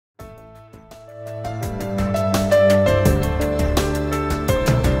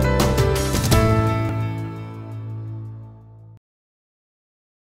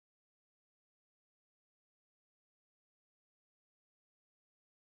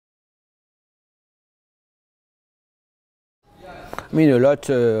I mean, a lot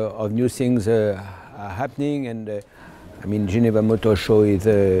of new things are happening, and I mean, Geneva Motor Show is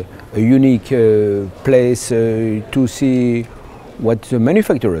a unique place to see what the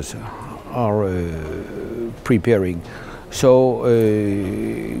manufacturers are preparing. So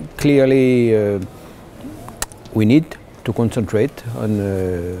clearly we need to concentrate on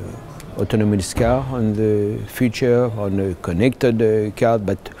autonomous car, on the future, on a connected car,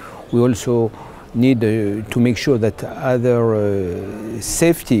 but we also need to make sure that other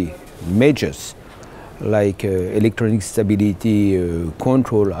safety measures like electronic stability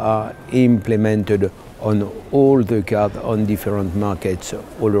control are implemented on all the cars on different markets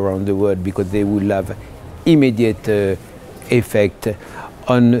all around the world, because they will have immediate effect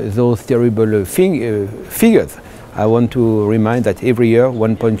on those terrible figures. I want to remind that every year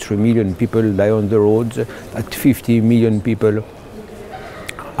 1.3 million people die on the roads, that 50 million people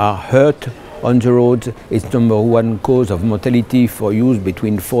are hurt on the roads. It's #1 cause of mortality for youth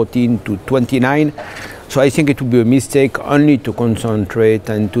between 14 to 29. So I think it would be a mistake only to concentrate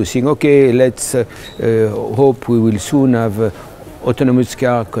and to think, okay, let's hope we will soon have autonomous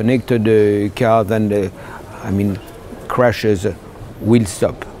car, connected cars, and I mean, crashes will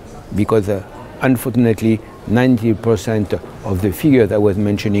stop, because unfortunately 90% of the figures I was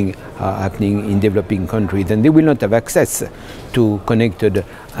mentioning are happening in developing countries, and they will not have access to connected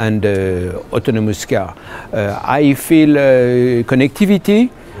and autonomous car. I feel connectivity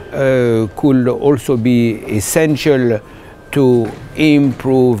could also be essential to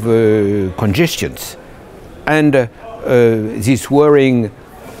improve congestions. And this worrying,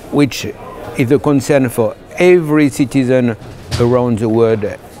 which is a concern for every citizen around the world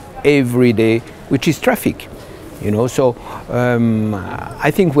every day, which is traffic. You know, so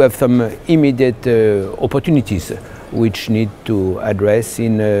I think we have some immediate opportunities which need to address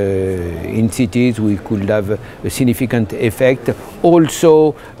in cities. We could have a significant effect.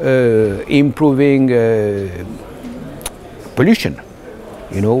 Also improving pollution.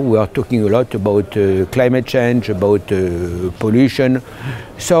 You know, we are talking a lot about climate change, about pollution.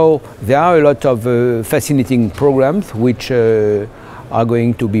 So there are a lot of fascinating programs which are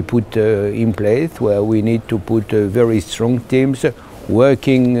going to be put in place, where we need to put very strong teams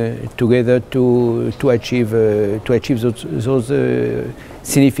working together to achieve those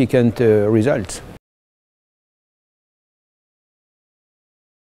significant results.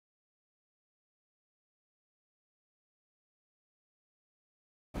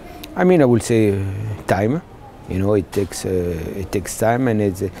 I mean, I would say time. You know, it takes time,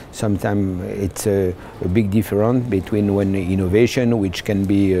 and sometimes it's a big difference between when innovation, which can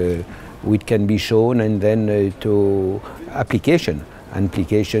be shown, and then to application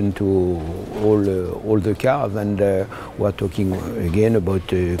to all the cars. And we're talking again about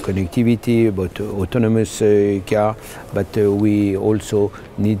connectivity, about autonomous car, but we also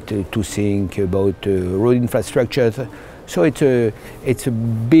need to think about road infrastructures. So it's a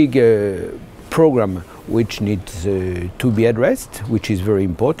big program which needs to be addressed, which is very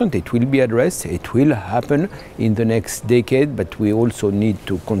important. It will be addressed. It will happen in the next decade, but we also need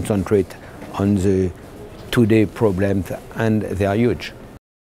to concentrate on the today problems, and they are huge.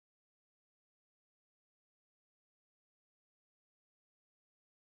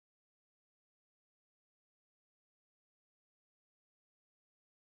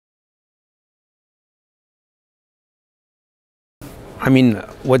 I mean,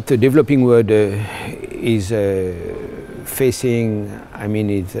 what the developing world is facing, I mean,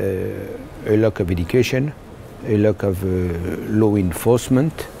 is a lack of education, a lack of law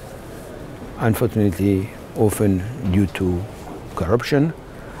enforcement, unfortunately often due to corruption,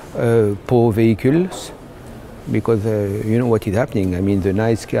 poor vehicles, because you know what is happening. I mean, the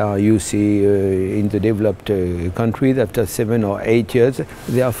nice car you see in the developed countries, after 7 or 8 years,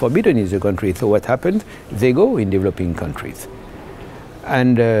 they are forbidden in the country. So what happens? They go in developing countries.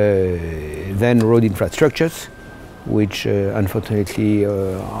 And then road infrastructures, which unfortunately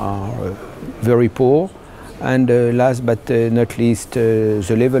are very poor. And last but not least,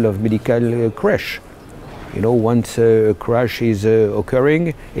 the level of medical crash. You know, once a crash is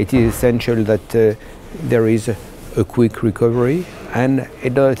occurring, it is essential that there is a quick recovery, and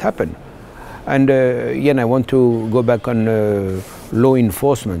it does happen. And again, I want to go back on law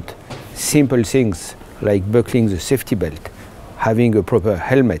enforcement. Simple things like buckling the safety belt, having a proper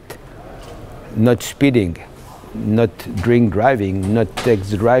helmet, not speeding, not drink driving, not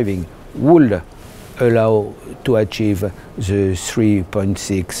text driving, would allow to achieve the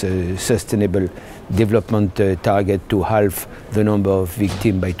 3.6 sustainable development target to halve the number of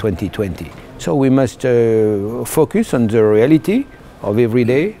victims by 2020. So we must focus on the reality of every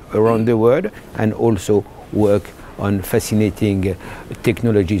day around the world, and also work on fascinating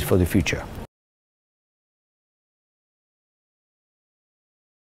technologies for the future.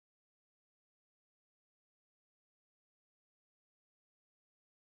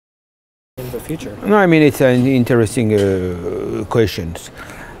 In the future? No, I mean, it's an interesting question.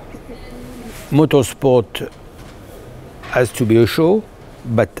 Motorsport has to be a show,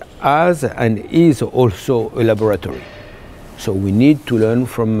 but has and is also a laboratory. So we need to learn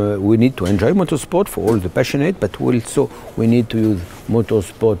from, we need to enjoy motorsport for all the passionate, but also we need to use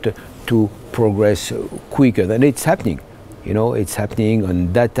motorsport to progress quicker. And it's happening. You know, it's happening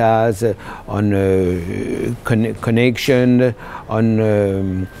on data, on connection,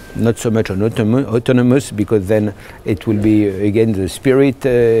 on not so much on autonomous, because then it will be again the spirit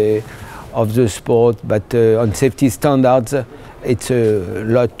of the sport, but on safety standards, it's a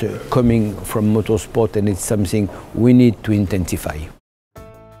lot coming from motorsport, and it's something we need to intensify.